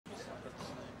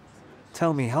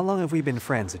Tell me, how long have we been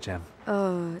friends, Ecem?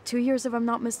 2 years if I'm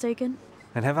not mistaken.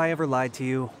 And have I ever lied to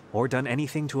you, or done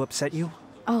anything to upset you?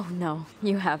 Oh no,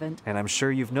 you haven't. And I'm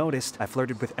sure you've noticed I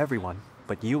flirted with everyone,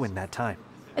 but you in that time.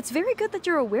 It's very good that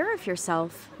you're aware of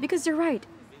yourself, because you're right.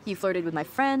 You flirted with my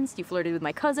friends, you flirted with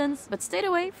my cousins, but stayed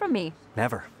away from me.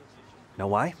 Never. Know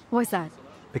why? Why's that?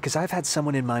 Because I've had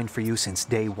someone in mind for you since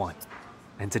day one.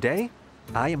 And today,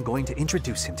 I am going to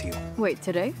introduce him to you. Wait,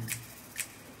 today?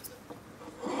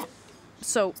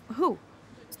 So, who?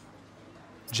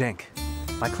 Cenk,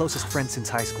 my closest friend since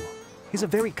high school. He's a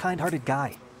very kind-hearted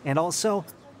guy. And also,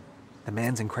 the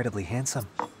man's incredibly handsome.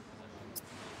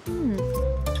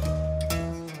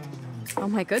 Oh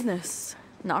my goodness.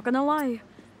 Not gonna lie.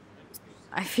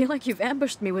 I feel like you've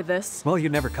ambushed me with this. Well,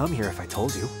 you'd never come here if I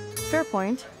told you. Fair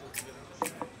point.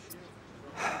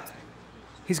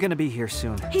 He's gonna be here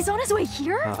soon. He's on his way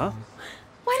here? Uh-huh.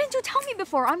 Why didn't you tell me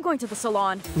before? I'm going to the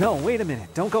salon. No, wait a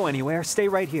minute. Don't go anywhere. Stay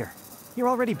right here. You're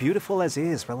already beautiful as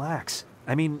is. Relax.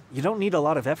 I mean, you don't need a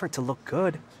lot of effort to look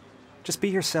good. Just be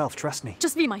yourself, trust me.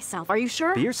 Just be myself, are you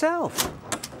sure? Be yourself.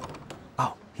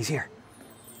 Oh, he's here.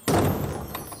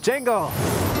 Django!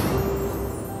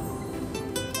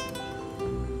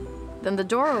 Then the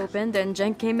door opened and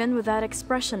Cenk came in with that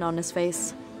expression on his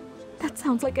face. That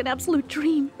sounds like an absolute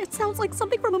dream. It sounds like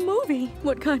something from a movie.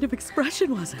 What kind of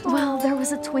expression was it? Well, there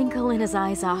was a twinkle in his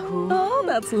eyes, Ahu. Oh,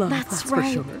 that's love. That's For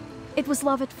right. sure. It was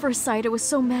love at first sight. It was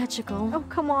so magical. Oh,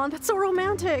 come on. That's so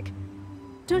romantic.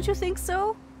 Don't you think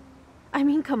so? I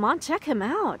mean, come on, check him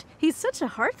out. He's such a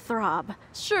heartthrob.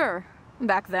 Sure.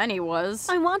 Back then he was.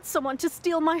 I want someone to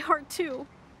steal my heart, too.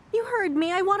 You heard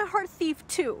me. I want a heart thief,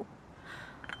 too.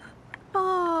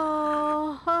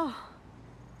 Oh.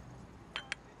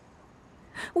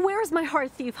 Where's my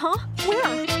heart thief, huh?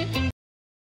 Where?